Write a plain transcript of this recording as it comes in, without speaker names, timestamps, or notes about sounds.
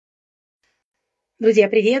Друзья,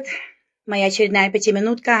 привет! Моя очередная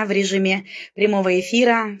 5-минутка в режиме прямого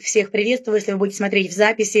эфира. Всех приветствую. Если вы будете смотреть в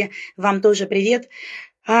записи, вам тоже привет.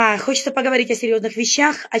 Хочется поговорить о серьезных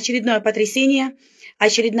вещах. Очередное потрясение,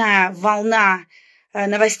 очередная волна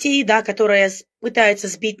новостей, которая пытается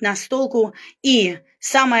сбить нас с толку. И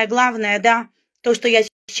самое главное, то, что я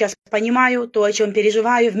сейчас понимаю, то, о чем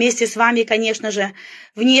переживаю, вместе с вами, конечно же,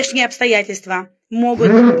 внешние обстоятельства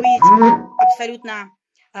могут быть абсолютно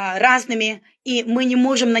разными, и мы не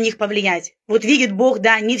можем на них повлиять. Вот видит Бог,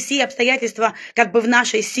 не все обстоятельства как бы в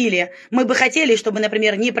нашей силе. Мы бы хотели, чтобы,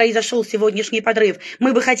 например, не произошел сегодняшний подрыв.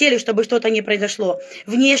 Мы бы хотели, чтобы что-то не произошло.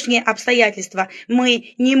 Внешние обстоятельства,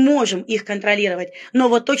 мы не можем их контролировать. Но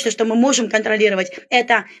вот точно, что мы можем контролировать,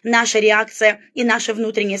 это наша реакция и наше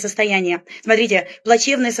внутреннее состояние. Смотрите,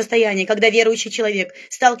 плачевное состояние, когда верующий человек,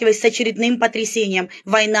 сталкиваясь с очередным потрясением,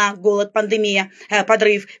 война, голод, пандемия,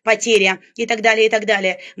 подрыв, потеря и так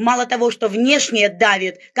далее, мало того, что внешне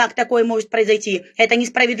давит, как такое может произойти, это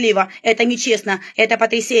несправедливо, это нечестно, это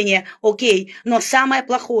потрясение, окей, но самое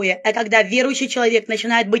плохое, это когда верующий человек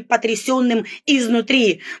начинает быть потрясенным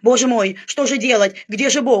изнутри. Боже мой, что же делать, где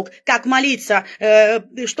же Бог, как молиться,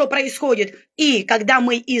 что происходит? И когда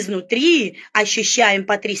мы изнутри ощущаем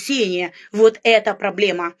потрясение, вот это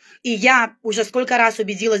проблема. И я уже сколько раз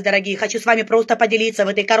убедилась, дорогие, хочу с вами просто поделиться в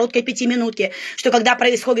этой короткой 5-минутке, что когда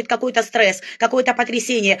происходит какой-то стресс, какое-то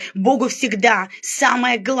потрясение, Богу всегда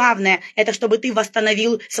самое главное, это чтобы ты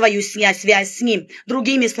восстановил свою связь с Ним.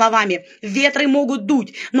 Другими словами, ветры могут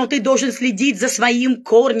дуть, но ты должен следить за своим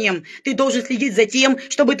корнем. Ты должен следить за тем,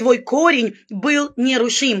 чтобы твой корень был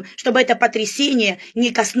нерушим, чтобы это потрясение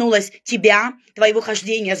не коснулось тебя, твоего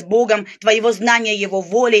хождения с Богом, твоего знания Его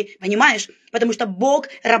воли. Понимаешь? Потому что Бог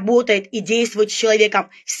работает и действует с человеком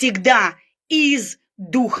всегда из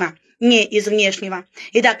духа, не из внешнего.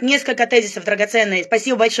 Итак, несколько тезисов драгоценные.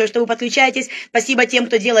 Спасибо большое, что вы подключаетесь. Спасибо тем,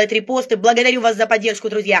 кто делает репосты. Благодарю вас за поддержку,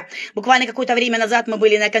 друзья. Буквально какое-то время назад мы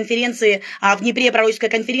были на конференции, в Днепре пророческая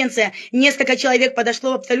конференция. Несколько человек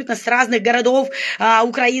подошло абсолютно с разных городов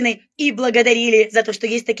Украины и благодарили за то, что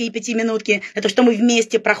есть такие 5-минутки, за то, что мы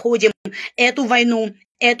вместе проходим эту войну,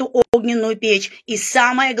 эту огненную печь. И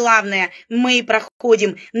самое главное, мы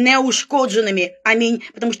проходим неушкодженными. Аминь.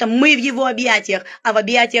 Потому что мы в Его объятиях, а в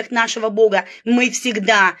объятиях нашего Бога мы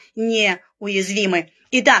всегда неуязвимы.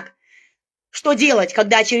 Итак, что делать,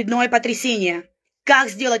 когда очередное потрясение? Как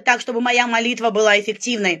сделать так, чтобы моя молитва была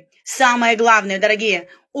эффективной? Самое главное, дорогие,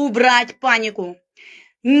 убрать панику.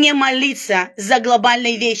 Не молиться за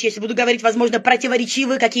глобальные вещи, если буду говорить, возможно,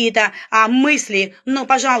 противоречивые какие-то мысли, но,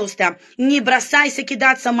 пожалуйста, не бросайся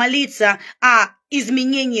кидаться молиться о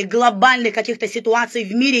изменении глобальных каких-то ситуаций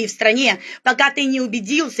в мире и в стране, пока ты не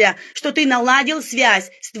убедился, что ты наладил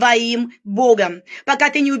связь с твоим Богом,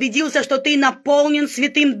 пока ты не убедился, что ты наполнен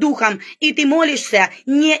Святым Духом, и ты молишься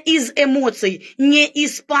не из эмоций, не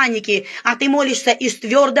из паники, а ты молишься из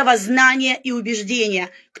твердого знания и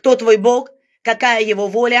убеждения, кто твой Бог, какая Его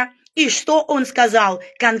воля и что Он сказал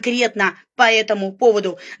конкретно по этому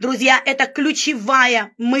поводу. Друзья, это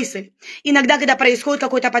ключевая мысль. Иногда, когда происходит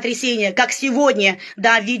какое-то потрясение, как сегодня,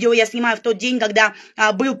 видео я снимаю в тот день, когда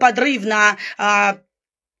был подрыв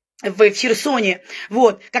в Херсоне,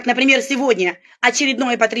 как, например, сегодня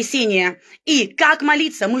очередное потрясение. И как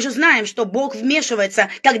молиться? Мы же знаем, что Бог вмешивается,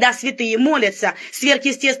 когда святые молятся.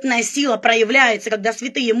 Сверхъестественная сила проявляется, когда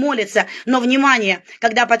святые молятся. Но, внимание,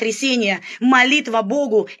 когда потрясение, молитва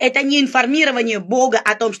Богу, это не информирование Бога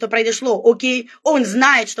о том, что произошло, окей? Он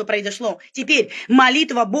знает, что произошло. Теперь,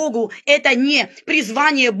 молитва Богу, это не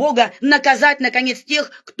призвание Бога наказать, наконец,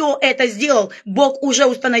 тех, кто это сделал. Бог уже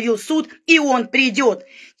установил суд, и Он придет.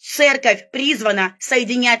 Церковь призвана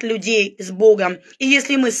соединять людей с Богом. И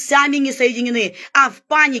если мы сами не соединены, а в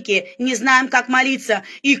панике не знаем, как молиться,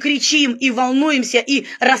 и кричим, и волнуемся, и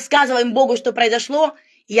рассказываем Богу, что произошло,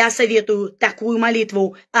 я советую такую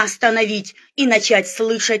молитву остановить и начать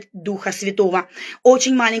слышать Духа Святого.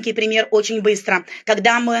 Очень маленький пример, очень быстро.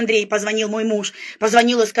 Когда мой Андрей позвонил, мой муж,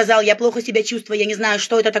 позвонил и сказал, я плохо себя чувствую, я не знаю,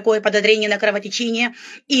 что это такое, подозрение на кровотечение.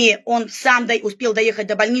 И он сам успел доехать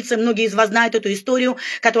до больницы. Многие из вас знают эту историю,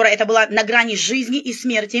 которая это была на грани жизни и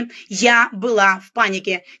смерти. Я была в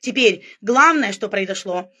панике. Теперь, главное, что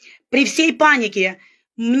произошло, при всей панике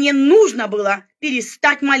мне нужно было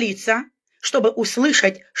перестать молиться, чтобы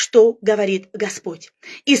услышать, что говорит Господь.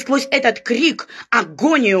 И сквозь этот крик,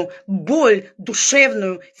 агонию, боль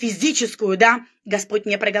душевную, физическую, да, Господь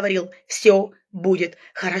мне проговорил: все будет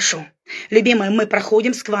хорошо. Любимые, мы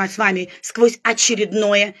проходим с вами сквозь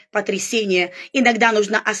очередное потрясение. Иногда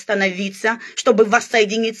нужно остановиться, чтобы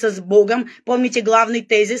воссоединиться с Богом. Помните главный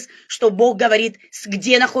тезис, что Бог говорит,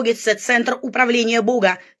 где находится центр управления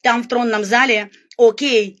Бога? Там, в тронном зале?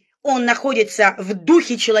 Окей. Он находится в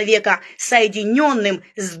духе человека, соединенным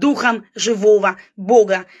с духом живого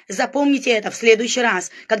Бога. Запомните это в следующий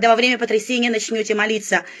раз, когда во время потрясения начнете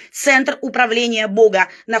молиться. Центр управления Бога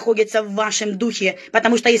находится в вашем духе,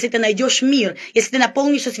 потому что если ты найдешь мир, если ты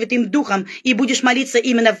наполнишься Святым Духом и будешь молиться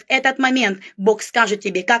именно в этот момент, Бог скажет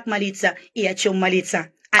тебе, как молиться и о чем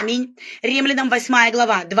молиться. Аминь. Римлянам 8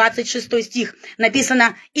 глава, 26 стих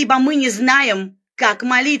написано: «Ибо мы не знаем, как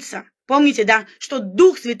молиться». Помните, да, что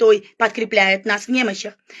Дух Святой подкрепляет нас в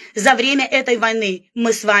немощах. За время этой войны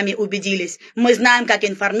мы с вами убедились. Мы знаем, как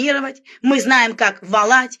информировать, мы знаем, как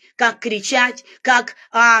волать, как кричать, как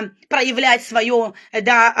проявлять свое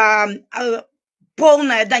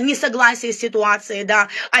полное несогласие с ситуацией,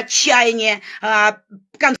 отчаяние,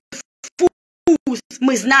 конфуз.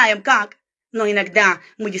 Мы знаем, как. Но иногда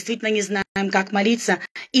мы действительно не знаем, как молиться.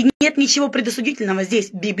 И нет ничего предосудительного здесь.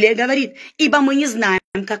 Библия говорит: ибо мы не знаем,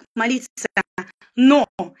 как молиться, но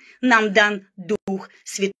нам дан Дух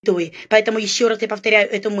Святой. Поэтому еще раз я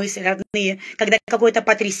повторяю эту мысль, родные. Когда какое-то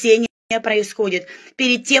потрясение происходит,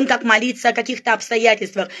 перед тем, как молиться о каких-то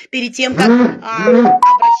обстоятельствах, перед тем, как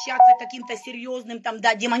обращаться к каким-то серьезным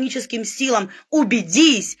демоническим силам,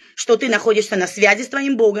 убедись, что ты находишься на связи с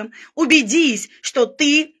твоим Богом, убедись, что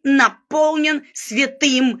ты наполнен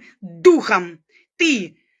Святым Духом.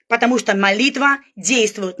 Потому что молитва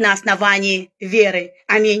действует на основании веры.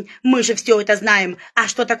 Аминь. Мы же все это знаем. А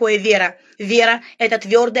что такое вера? Вера – это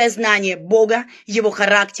твердое знание Бога, Его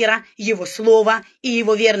характера, Его слова и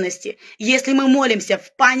Его верности. Если мы молимся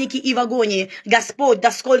в панике и в агонии: Господь,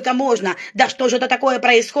 да сколько можно? Да что же это такое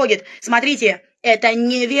происходит? Смотрите, это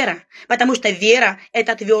не вера, потому что вера –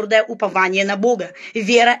 это твердое упование на Бога.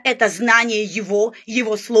 Вера – это знание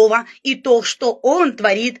Его слова и то, что Он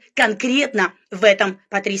творит конкретно в этом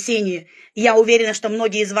потрясении. Я уверена, что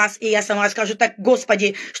многие из вас, и я сама скажу так: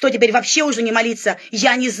 Господи, что теперь вообще уже не молиться?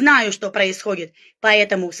 Я не знаю, что происходит.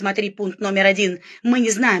 Поэтому, смотри, пункт номер 1. Мы не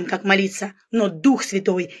знаем, как молиться, но Дух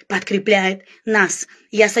Святой подкрепляет нас.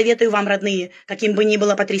 Я советую вам, родные, каким бы ни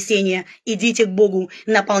было потрясение, идите к Богу,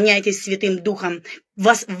 наполняйтесь Святым Духом,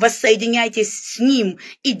 воссоединяйтесь с Ним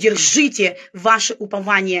и держите ваше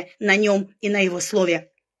упование на Нем и на Его Слове.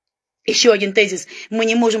 Еще один тезис. Мы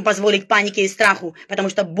не можем позволить панике и страху, потому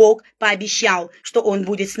что Бог пообещал, что Он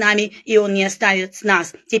будет с нами и Он не оставит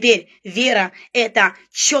нас. Теперь вера – это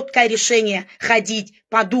четкое решение ходить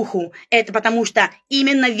по духу. Это потому что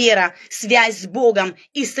именно вера, связь с Богом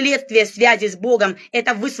и следствие связи с Богом –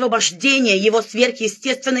 это высвобождение Его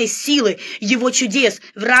сверхъестественной силы, Его чудес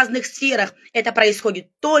в разных сферах. Это происходит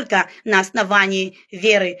только на основании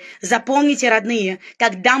веры. Запомните, родные,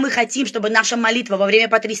 когда мы хотим, чтобы наша молитва во время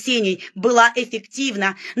потрясений была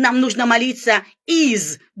эффективна, нам нужно молиться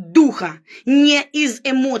из духа, не из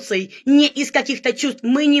эмоций, не из каких-то чувств.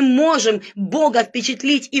 Мы не можем Бога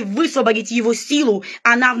впечатлить и высвободить Его силу.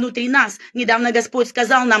 Она внутри нас. Недавно Господь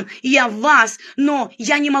сказал нам: я в вас, но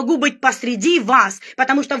я не могу быть посреди вас,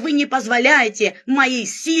 потому что вы не позволяете моей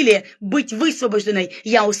силе быть высвобожденной.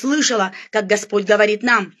 Я услышала, как Господь говорит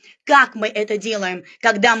нам. Как мы это делаем?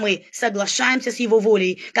 Когда мы соглашаемся с Его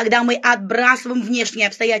волей, когда мы отбрасываем внешние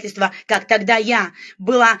обстоятельства, как тогда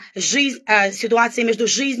была ситуация между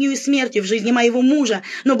жизнью и смертью в жизни моего мужа,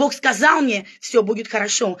 но Бог сказал мне: все будет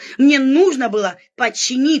хорошо. Мне нужно было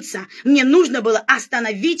подчиниться, мне нужно было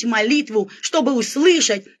остановить молитву, чтобы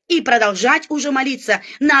услышать и продолжать уже молиться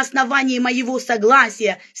на основании моего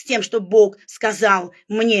согласия с тем, что Бог сказал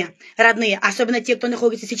мне. Родные, особенно те, кто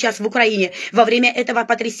находится сейчас в Украине, во время этого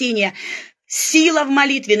потрясения, сила в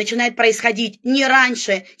молитве начинает происходить не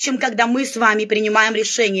раньше, чем когда мы с вами принимаем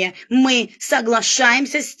решение. Мы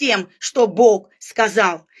соглашаемся с тем, что Бог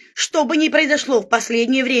сказал. Что бы ни произошло в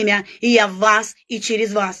последнее время, я в вас и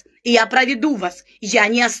через вас. И я проведу вас, я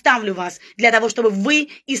не оставлю вас, для того, чтобы вы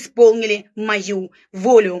исполнили мою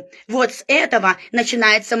волю. Вот с этого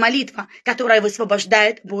начинается молитва, которая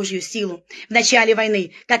высвобождает Божью силу. В начале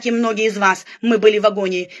войны, как и многие из вас, мы были в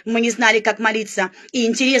агонии, мы не знали, как молиться. И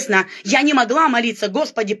интересно, я не могла молиться: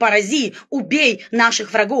 Господи, порази, убей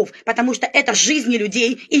наших врагов, потому что это жизни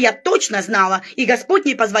людей, и я точно знала, и Господь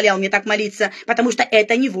не позволял мне так молиться, потому что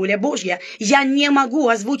это не воля Божья. Я не могу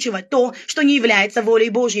озвучивать то, что не является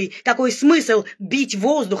волей Божьей. какой смысл бить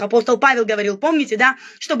воздух. Апостол Павел говорил, помните, да,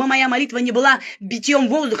 чтобы моя молитва не была битьем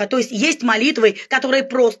воздуха. То есть есть молитвы, которые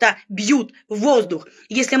просто бьют воздух.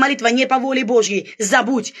 Если молитва не по воле Божьей,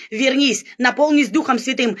 забудь, вернись, наполнись Духом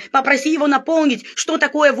Святым, попроси Его наполнить, что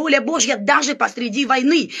такое воля Божья даже посреди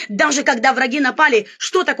войны, даже когда враги напали,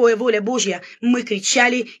 что такое воля Божья. Мы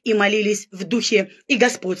кричали и молились в Духе, и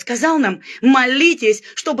Господь сказал нам, молитесь,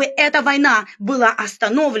 чтобы эта война была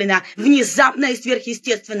остановлена внезапно и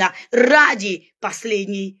сверхъестественно ради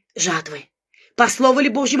последней жатвы. По слову ли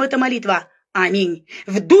Божьему эта молитва? Аминь.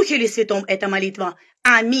 В Духе ли Святом эта молитва?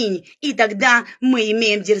 Аминь. И тогда мы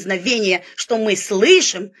имеем дерзновение, что мы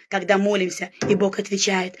слышим, когда молимся, и Бог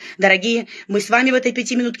отвечает. Дорогие, мы с вами в этой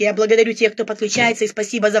 5 минутке. Я благодарю тех, кто подключается, и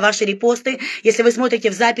спасибо за ваши репосты. Если вы смотрите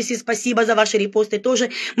в записи, спасибо за ваши репосты тоже.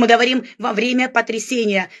 Мы говорим во время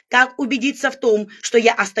потрясения, как убедиться в том, что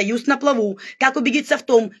я остаюсь на плаву, как убедиться в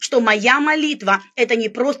том, что моя молитва – это не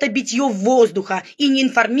просто битье воздуха и не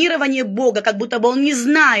информирование Бога, как будто бы Он не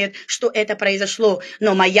знает, что это произошло,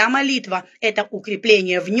 но моя молитва – это укрепление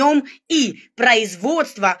в нем и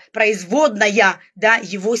производная, да,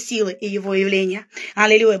 его силы и его явления.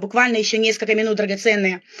 Аллилуйя. Буквально еще несколько минут,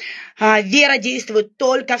 драгоценные. Вера действует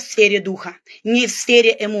только в сфере духа, не в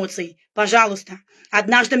сфере эмоций. Пожалуйста.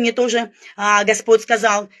 Однажды мне тоже Господь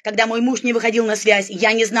сказал, когда мой муж не выходил на связь,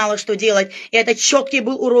 я не знала, что делать. И это четкий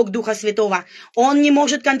был урок Духа Святого. Он не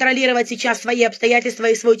может контролировать сейчас свои обстоятельства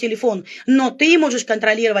и свой телефон, но ты можешь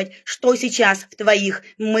контролировать, что сейчас в твоих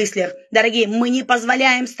мыслях. Дорогие, мы не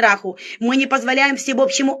позволяем страху, мы не позволяем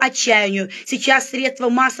всеобщему отчаянию. Сейчас средства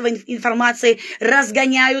массовой информации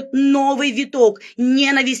разгоняют новый виток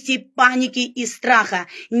ненависти, паники и страха.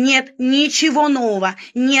 Нет ничего нового,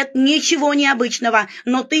 нет ничего необычного.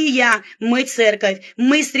 Но ты и я, мы церковь,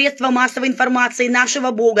 мы средства массовой информации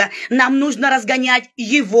нашего Бога. Нам нужно разгонять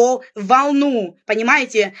Его волну,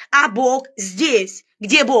 понимаете? А Бог здесь.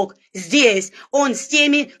 Где Бог? Здесь. Он с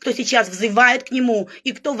теми, кто сейчас взывает к Нему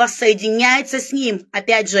и кто воссоединяется с Ним,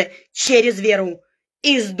 опять же, через веру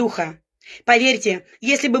из Духа. Поверьте,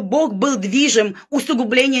 если бы Бог был движим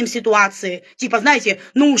усугублением ситуации, типа, знаете,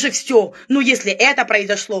 ну уже все, ну если это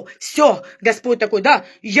произошло, все, Господь такой, да,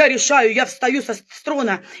 я решаю, я встаю с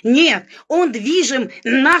трона. Нет, Он движим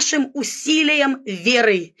нашим усилием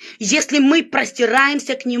веры. Если мы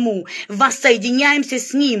простираемся к Нему, воссоединяемся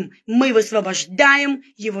с Ним, мы высвобождаем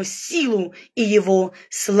Его силу и Его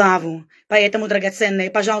славу. Поэтому, драгоценные,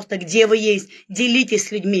 пожалуйста, где вы есть, делитесь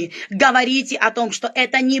с людьми, говорите о том, что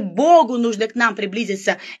это не Богу нужно к нам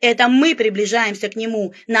приблизиться, это мы приближаемся к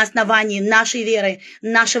Нему на основании нашей веры,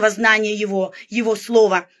 нашего знания Его, Его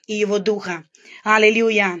Слова и Его Духа.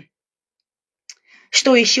 Аллилуйя!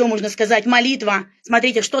 Что еще можно сказать? Молитва.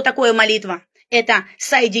 Смотрите, что такое молитва? Это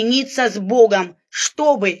соединиться с Богом,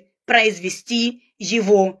 чтобы произвести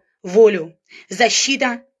Его волю.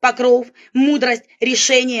 Защита, покров, мудрость,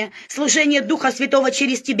 решение, служение Духа Святого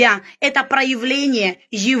через тебя – это проявление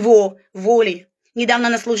Его воли. Недавно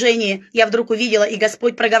на служении я вдруг увидела, и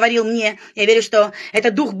Господь проговорил мне, я верю, что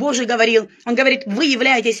это Дух Божий говорил, Он говорит, вы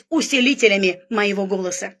являетесь усилителями моего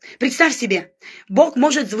голоса. Представь себе, Бог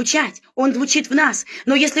может звучать, Он звучит в нас,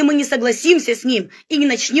 но если мы не согласимся с Ним и не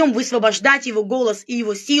начнем высвобождать Его голос и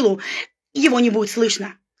Его силу, Его не будет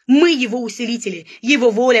слышно. Мы Его усилители, Его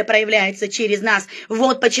воля проявляется через нас.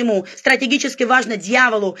 Вот почему стратегически важно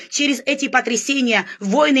дьяволу через эти потрясения,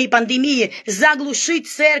 войны и пандемии заглушить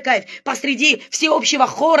церковь посреди всеобщего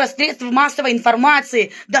хора средств массовой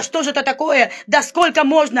информации. Да что же это такое? Да сколько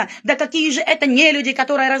можно? Да какие же это нелюди,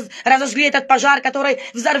 которые разожгли этот пожар, которые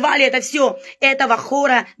взорвали это все? Этого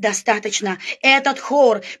хора достаточно. Этот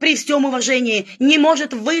хор, при всем уважении, не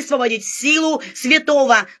может высвободить силу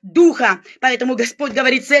Святого Духа. Поэтому Господь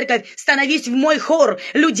говорит, церковь, становись в мой хор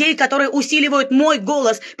людей, которые усиливают мой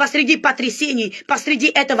голос посреди потрясений, посреди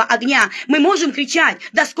этого огня. Мы можем кричать,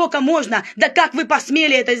 да сколько можно, да как вы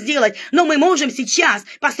посмели это сделать, но мы можем сейчас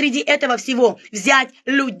посреди этого всего взять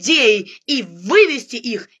людей и вывести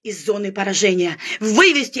их из зоны поражения,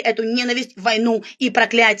 вывести эту ненависть, войну и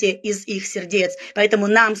проклятие из их сердец. Поэтому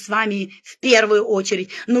нам с вами в первую очередь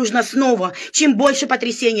нужно снова, чем больше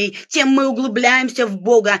потрясений, тем мы углубляемся в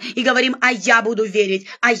Бога и говорим, а я буду верить,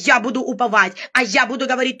 а я буду уповать, а я буду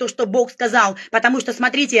говорить то, что Бог сказал. Потому что,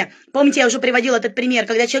 смотрите, помните, я уже приводила этот пример,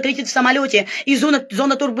 когда человек летит в самолете и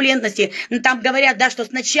зона турбулентности, там говорят, да, что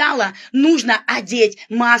сначала нужно одеть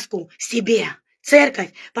маску себе. Церковь,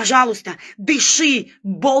 пожалуйста, дыши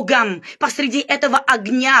Богом посреди этого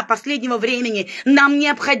огня последнего времени. Нам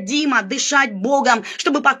необходимо дышать Богом,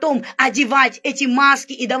 чтобы потом одевать эти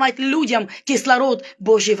маски и давать людям кислород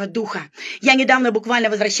Божьего Духа. Я недавно буквально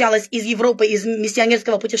возвращалась из Европы, из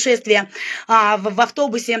миссионерского путешествия в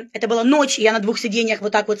автобусе. Это была ночь, я на 2 сиденьях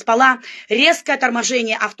вот так вот спала. Резкое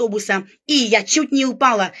торможение автобуса, и я чуть не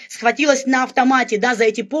упала, схватилась на автомате, да, за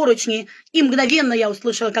эти поручни, и мгновенно я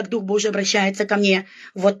услышала, как Дух Божий обращается ко мне.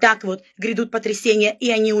 Вот так вот грядут потрясения, и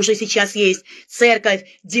они уже сейчас есть. Церковь,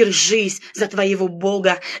 держись за твоего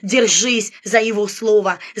Бога, держись за Его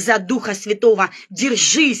Слово, за Духа Святого,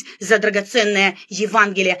 держись за драгоценное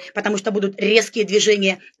Евангелие, потому что будут резкие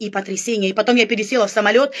движения и потрясения. И потом я пересела в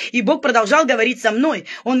самолет, и Бог продолжал говорить со мной.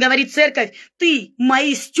 Он говорит: церковь, ты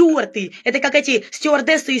мои стюарты. Это как эти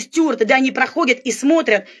стюардессы и стюарты, да, они проходят и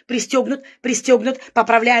смотрят, пристегнут,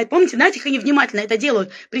 поправляют. Помните, знаете, как они внимательно это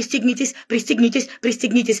делают? Пристегнитесь, пристегнитесь,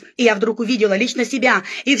 пристегнитесь. И я вдруг увидела лично себя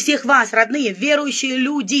и всех вас, родные, верующие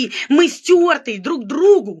люди. Мы стюарты друг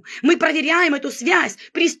другу. Мы проверяем эту связь.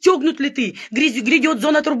 Пристегнут ли ты? Грядет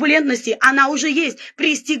зона турбулентности. Она уже есть.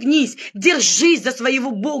 Пристегнись. Держись за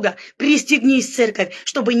своего Бога. Пристегнись, церковь,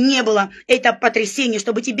 чтобы не было это потрясение,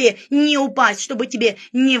 чтобы тебе не упасть, чтобы тебе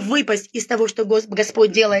не выпасть из того, что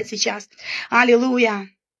Господь делает сейчас. Аллилуйя.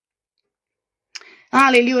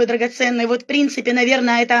 Аллилуйя, драгоценные. Вот, в принципе,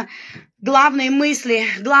 наверное, это главные мысли,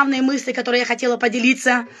 которые я хотела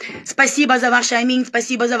поделиться. Спасибо за ваше аминь,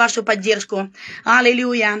 спасибо за вашу поддержку.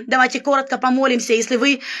 Аллилуйя. Давайте коротко помолимся. Если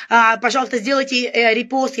вы, пожалуйста, сделайте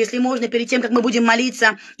репост, если можно, перед тем, как мы будем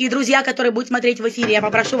молиться. И друзья, которые будут смотреть в эфире, я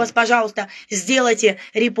попрошу вас, пожалуйста, сделайте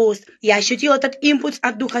репост. Я ощутила этот импульс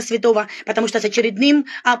от Духа Святого, потому что с очередным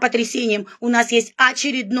потрясением у нас есть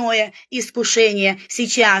очередное искушение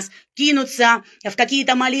сейчас. Кинуться в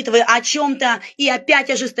какие-то молитвы о чем-то и опять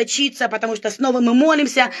ожесточиться, потому что снова мы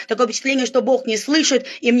молимся, такое впечатление, что Бог не слышит,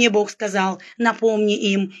 и мне Бог сказал: напомни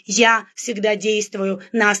им, я всегда действую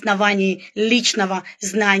на основании личного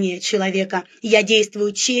знания человека. Я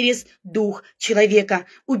действую через дух человека.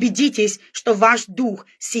 Убедитесь, что ваш дух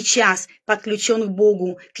сейчас подключен к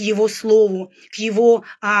Богу, к Его Слову, к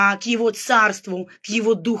Его Царству, к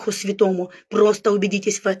Его Духу Святому. Просто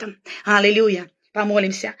убедитесь в этом. Аллилуйя.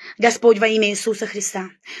 Помолимся. Господь, во имя Иисуса Христа,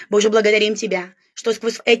 Боже, благодарим Тебя, что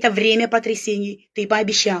сквозь это время потрясений Ты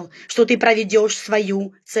пообещал, что Ты проведешь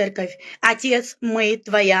свою церковь. Отец, мы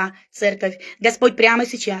Твоя церковь. Господь, прямо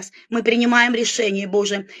сейчас мы принимаем решение,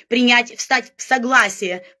 Боже, встать в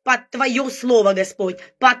согласие под Твое Слово, Господь,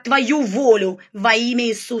 под Твою волю во имя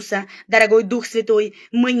Иисуса. Дорогой Дух Святой,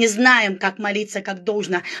 мы не знаем, как молиться, как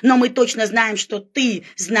должно, но мы точно знаем, что Ты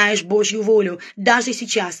знаешь Божью волю. Даже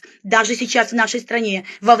сейчас в нашей стране,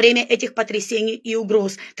 во время этих потрясений и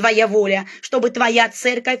угроз, Твоя воля, чтобы Твоя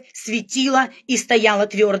церковь светила и стояла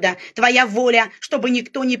твердо. Твоя воля, чтобы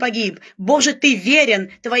никто не погиб. Боже, Ты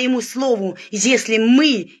верен Твоему Слову, если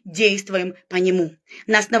мы действуем по Нему.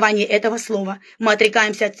 На основании этого слова мы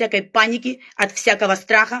отрекаемся от всякой паники, от всякого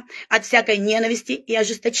страха, от всякой ненависти и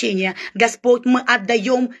ожесточения. Господь, мы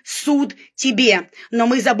отдаем суд Тебе, но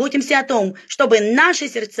мы заботимся о том, чтобы наши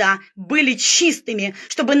сердца были чистыми,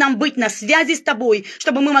 чтобы нам быть на связи с Тобой,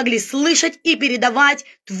 чтобы мы могли слышать и передавать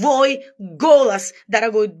Твой голос,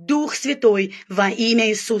 дорогой Дух Святой, во имя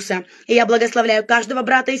Иисуса. И я благословляю каждого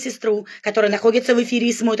брата и сестру, которые находятся в эфире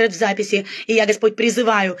и смотрят в записи. И я, Господь,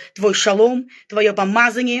 призываю Твой шалом, Твое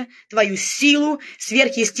помазание, Твою силу,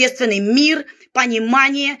 сверхъестественный мир,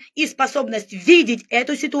 понимание и способность видеть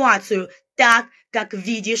эту ситуацию так, как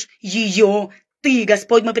видишь ее Ты,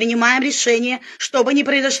 Господь. Мы принимаем решение, что бы ни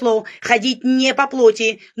произошло, ходить не по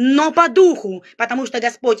плоти, но по духу, потому что,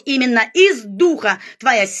 Господь, именно из духа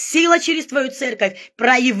Твоя сила через Твою церковь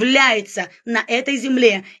проявляется на этой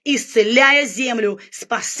земле, исцеляя землю,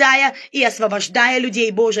 спасая и освобождая людей,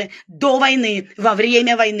 Боже, до войны, во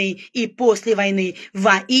время войны и после войны,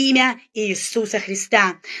 во имя Иисуса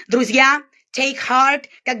Христа. Друзья, take heart,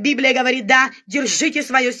 как Библия говорит, да, держите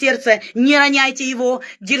свое сердце, не роняйте его,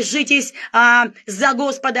 держитесь за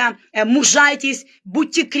Господа, мужайтесь,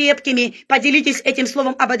 будьте крепкими, поделитесь этим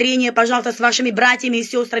словом ободрения, пожалуйста, с вашими братьями и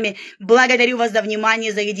сестрами. Благодарю вас за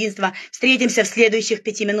внимание, за единство. Встретимся в следующих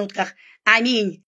 5 минутках. Аминь.